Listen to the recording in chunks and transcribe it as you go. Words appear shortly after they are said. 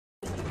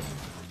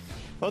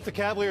Both the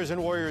Cavaliers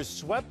and Warriors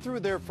swept through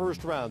their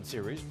first round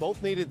series.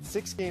 Both needed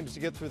 6 games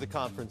to get through the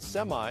conference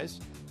semis,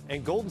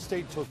 and Golden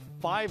State took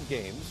 5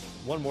 games,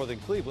 one more than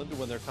Cleveland, to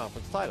win their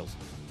conference titles.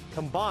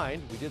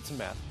 Combined, we did some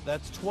math,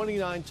 that's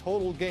 29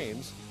 total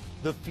games,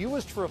 the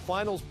fewest for a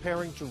finals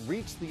pairing to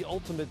reach the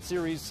ultimate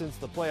series since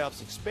the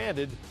playoffs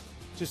expanded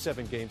to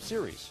 7-game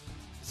series.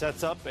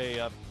 Sets up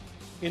a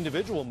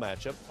individual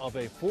matchup of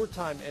a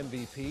 4-time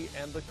MVP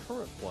and the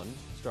current one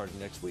starting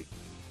next week.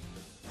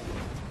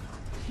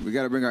 We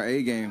got to bring our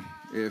A game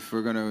if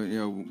we're going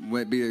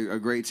to, be a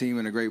great team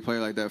and a great player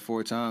like that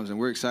 4 times. And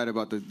we're excited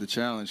about the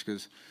challenge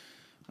because,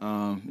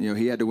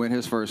 he had to win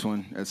his first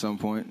one at some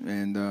point.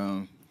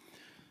 And,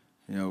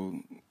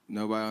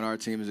 nobody on our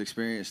team has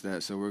experienced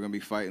that. So we're going to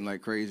be fighting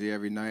like crazy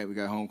every night. We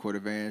got home court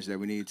advantage that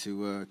we need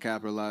to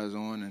capitalize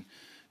on. And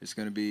it's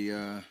going to be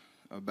a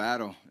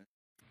battle.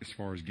 As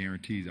far as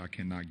guarantees, I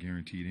cannot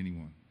guarantee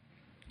anyone.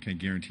 Can't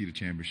guarantee the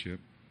championship.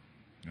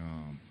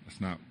 That's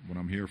not what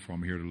I'm here for.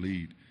 I'm here to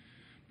lead.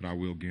 But I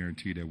will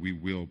guarantee that we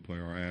will play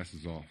our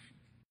asses off.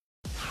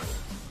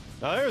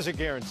 Now there's a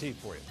guarantee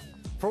for you.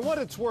 For what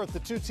it's worth,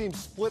 the two teams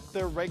split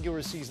their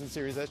regular season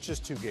series. That's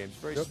just 2 games,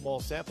 very small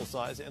sample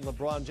size. And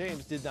LeBron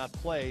James did not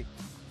play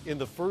in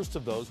the first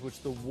of those,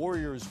 which the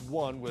Warriors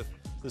won with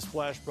the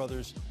Splash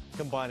Brothers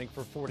combining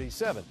for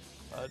 47.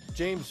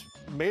 James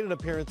made an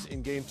appearance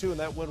in Game 2, and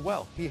that went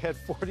well. He had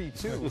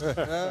 42 in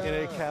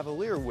a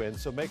Cavalier win,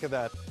 so make of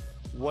that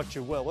what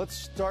you will. Let's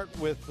start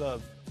with the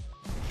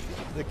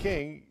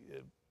King.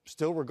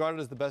 Still regarded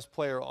as the best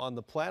player on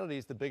the planet.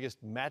 He's the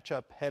biggest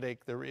matchup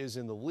headache there is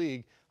in the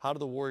league. How do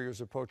the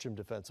Warriors approach him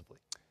defensively?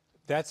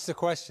 That's the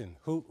question.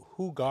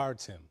 Who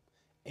guards him?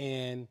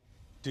 And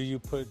do you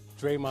put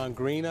Draymond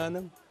Green on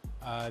him?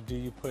 Do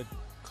you put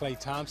Klay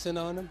Thompson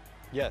on him?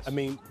 Yes. I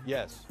mean,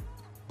 yes.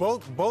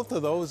 Both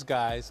of those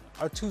guys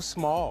are too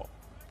small.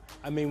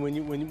 I mean,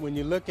 when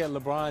you look at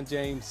LeBron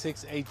James,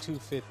 6'8",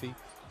 250,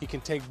 he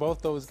can take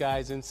both those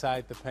guys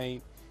inside the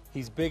paint.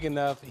 He's big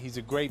enough. He's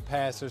a great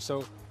passer.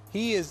 So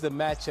he is the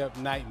matchup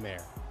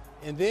nightmare.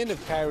 And then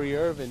if Kyrie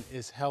Irving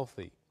is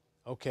healthy,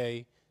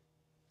 okay,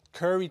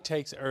 Curry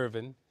takes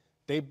Irving.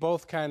 They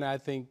both kind of, I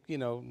think,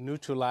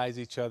 neutralize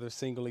each other,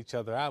 single each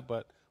other out.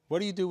 But what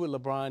do you do with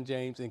LeBron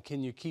James, and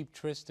can you keep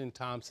Tristan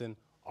Thompson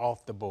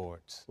off the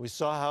boards? We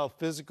saw how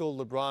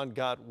physical LeBron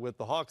got with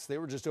the Hawks. They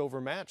were just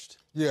overmatched.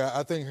 Yeah,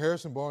 I think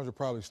Harrison Barnes will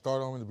probably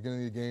start on in the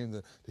beginning of the game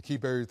to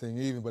keep everything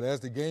even. But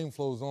as the game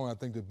flows on, I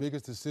think the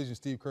biggest decision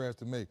Steve Kerr has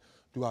to make,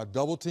 do I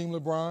double-team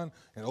LeBron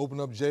and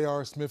open up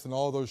J.R. Smith and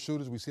all those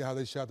shooters? We see how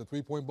they shot the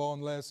 3-point ball in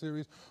the last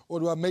series.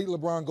 Or do I make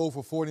LeBron go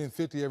for 40 and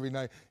 50 every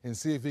night and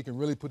see if he can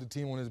really put the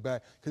team on his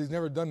back? Because he's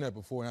never done that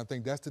before, and I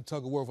think that's the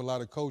tug-of-war for a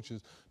lot of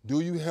coaches.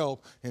 Do you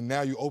help, and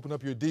now you open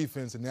up your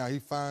defense, and now he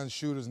finds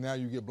shooters, and now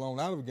you get blown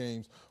out of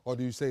games? Or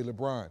do you say,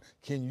 LeBron,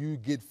 can you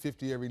get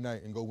 50 every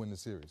night and go win the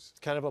series?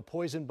 Kind of a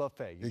poison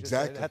buffet. You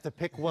exactly. Just have to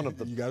pick one of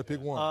them. You got to pick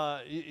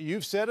one.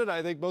 You've said it.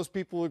 I think most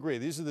people agree.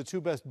 These are the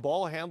 2 best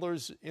ball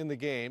handlers in the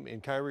game,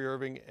 in Kyrie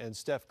Irving and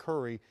Steph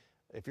Curry.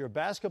 If you're a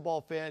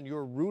basketball fan,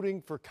 you're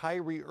rooting for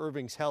Kyrie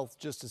Irving's health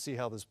just to see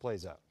how this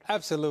plays out.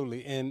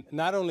 Absolutely. And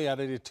not only are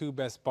they the 2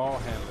 best ball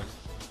handlers,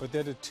 but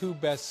they're the 2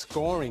 best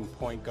scoring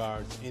point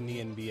guards in the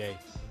NBA.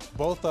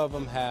 Both of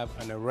them have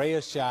an array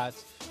of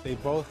shots. They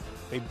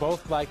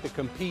both like to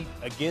compete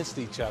against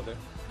each other.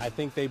 I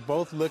think they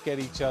both look at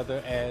each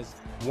other as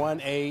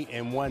 1A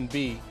and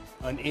 1B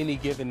on any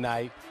given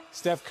night.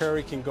 Steph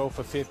Curry can go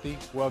for 50.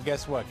 Well,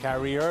 guess what?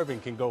 Kyrie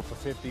Irving can go for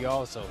 50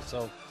 also.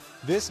 So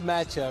this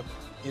matchup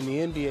in the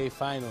NBA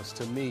Finals,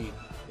 to me,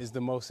 is the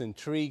most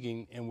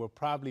intriguing and will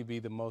probably be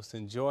the most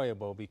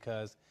enjoyable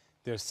because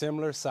they're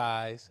similar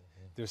size,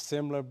 they're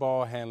similar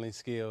ball handling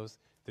skills,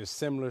 they're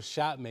similar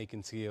shot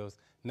making skills.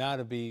 Now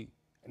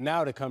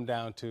to come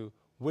down to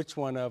which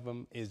one of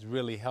them is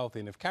really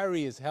healthy. And if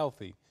Kyrie is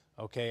healthy,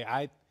 okay,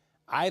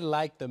 I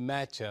like the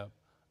matchup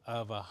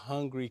of a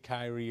hungry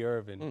Kyrie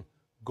Irving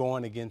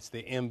going against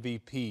the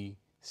MVP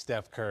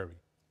Steph Curry.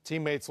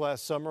 Teammates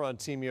last summer on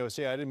Team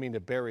USA. I didn't mean to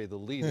bury the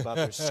lead about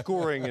their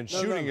scoring and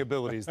shooting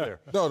abilities there.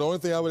 No, the only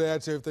thing I would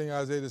add to everything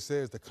Isaiah just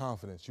said is the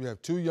confidence. You have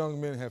 2 young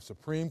men who have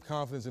supreme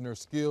confidence in their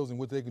skills and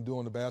what they can do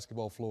on the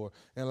basketball floor.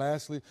 And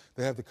lastly,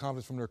 they have the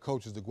confidence from their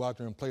coaches to go out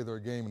there and play their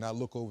game and not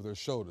look over their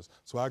shoulders.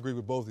 So I agree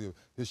with both of you.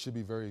 This should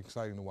be very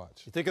exciting to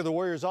watch. You think of the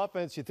Warriors'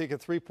 offense, you think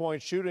of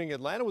 3-point shooting.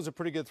 Atlanta was a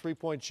pretty good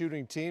 3-point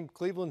shooting team.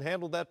 Cleveland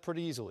handled that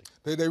pretty easily.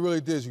 They really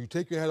did. You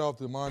take your head off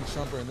the Amon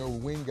Shumpert and their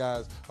wing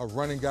guys are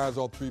running guys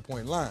off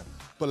 3-point line.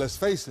 But let's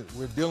face it,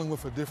 we're dealing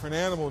with a different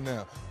animal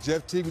now.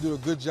 Jeff Teague will do a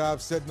good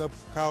job setting up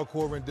Kyle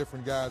Korver and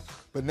different guys.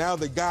 But now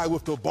the guy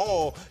with the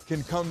ball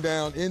can come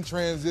down in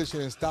transition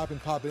and stop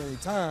and pop at any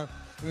time.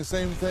 And the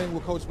same thing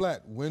with Coach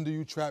Black. When do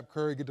you trap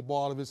Curry, get the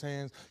ball out of his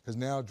hands? Because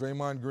now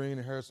Draymond Green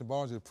and Harrison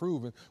Barnes have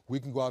proven we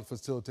can go out and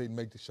facilitate and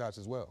make the shots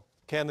as well.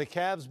 Can the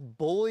Cavs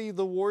bully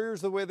the Warriors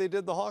the way they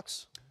did the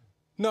Hawks?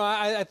 No,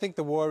 I think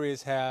the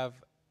Warriors have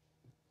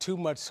too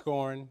much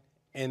scoring,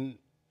 and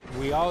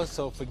We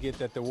also forget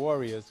that the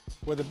Warriors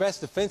were the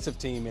best defensive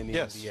team in the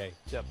NBA.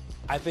 Yep.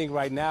 I think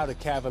right now the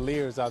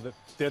Cavaliers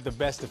they're the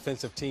best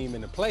defensive team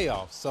in the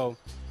playoffs. So,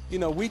 you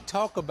know, we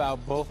talk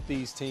about both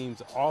these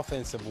teams'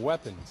 offensive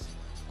weapons,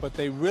 but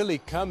they really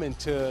come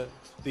into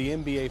the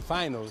NBA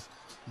Finals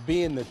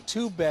being the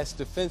two best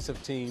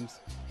defensive teams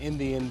in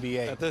the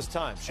NBA. At this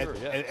time, sure,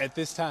 At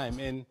this time.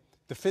 And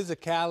the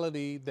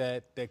physicality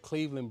that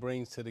Cleveland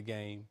brings to the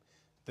game,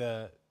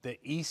 the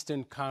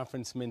Eastern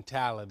Conference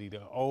mentality,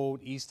 the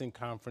old Eastern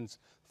Conference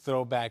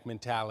throwback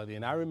mentality.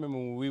 And I remember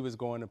when we was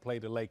going to play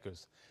the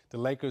Lakers. The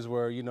Lakers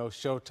were, you know,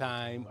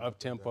 showtime,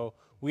 up-tempo.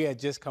 We had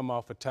just come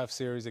off a tough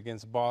series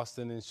against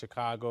Boston and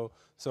Chicago,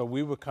 so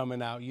we were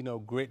coming out, you know,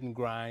 grit and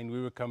grind. We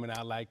were coming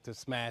out like the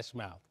smash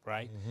mouth,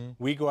 right?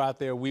 We go out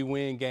there, we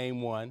win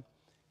game one,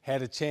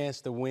 had a chance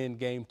to win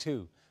game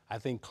two. I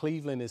think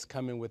Cleveland is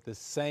coming with the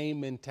same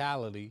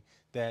mentality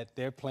that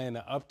they're playing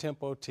an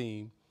up-tempo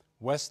team,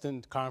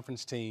 Western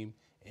Conference team,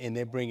 and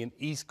they're bringing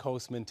East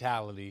Coast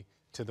mentality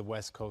to the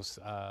West Coast,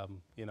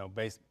 you know,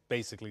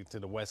 basically to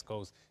the West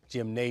Coast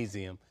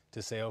gymnasium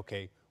to say,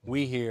 okay,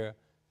 we here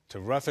to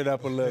rough it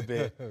up a little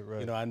bit. Right.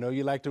 You know, I know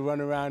you like to run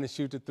around and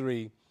shoot the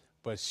three,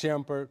 but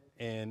Shumpert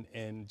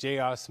and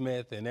J.R.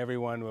 Smith and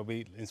everyone will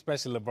be,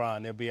 especially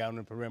LeBron, they'll be out on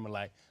the perimeter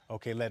like,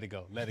 okay, let it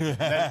go, let it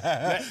go,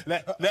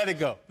 let it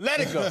go,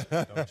 let it go.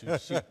 Don't you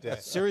shoot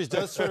that. Series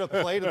does sort of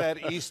play to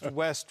that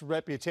East-West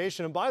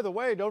reputation. And by the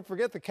way, don't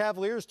forget the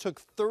Cavaliers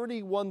took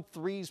 31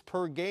 threes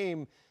per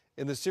game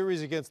in the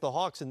series against the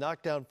Hawks and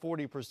knocked down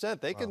 40%.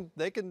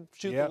 They can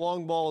shoot the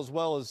long ball as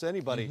well as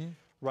anybody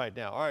right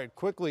now. All right,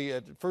 quickly,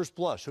 at first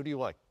blush, who do you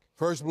like?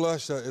 First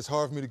blush, it's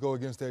hard for me to go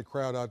against that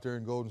crowd out there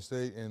in Golden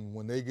State. And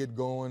when they get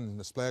going and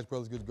the Splash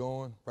Brothers get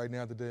going, right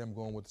now today I'm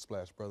going with the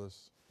Splash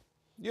Brothers.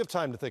 You have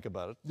time to think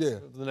about it. Yeah.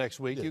 The next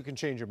week, you can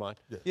change your mind.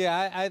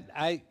 Yeah,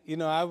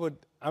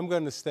 I'm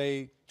going to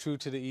stay true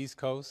to the East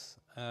Coast,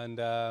 and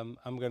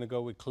I'm going to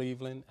go with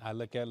Cleveland. I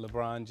look at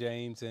LeBron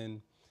James,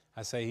 and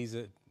I say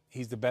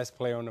he's the best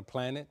player on the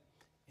planet,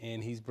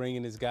 and he's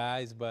bringing his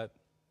guys, but,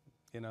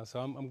 you know, so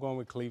I'm going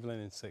with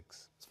Cleveland in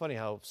 6. It's funny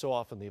how so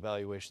often the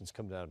evaluations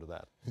come down to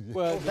that.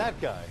 Well, That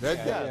guy.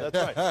 That guy.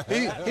 That's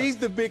right. he's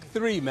the big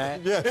 3,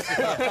 man.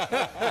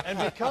 And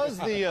because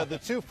the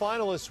two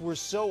finalists were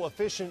so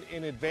efficient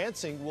in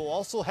advancing, we'll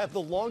also have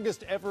the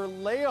longest ever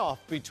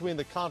layoff between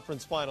the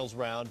conference finals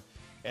round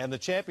and the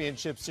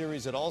championship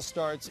series. It all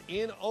starts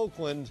in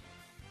Oakland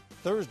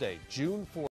Thursday, June 4th.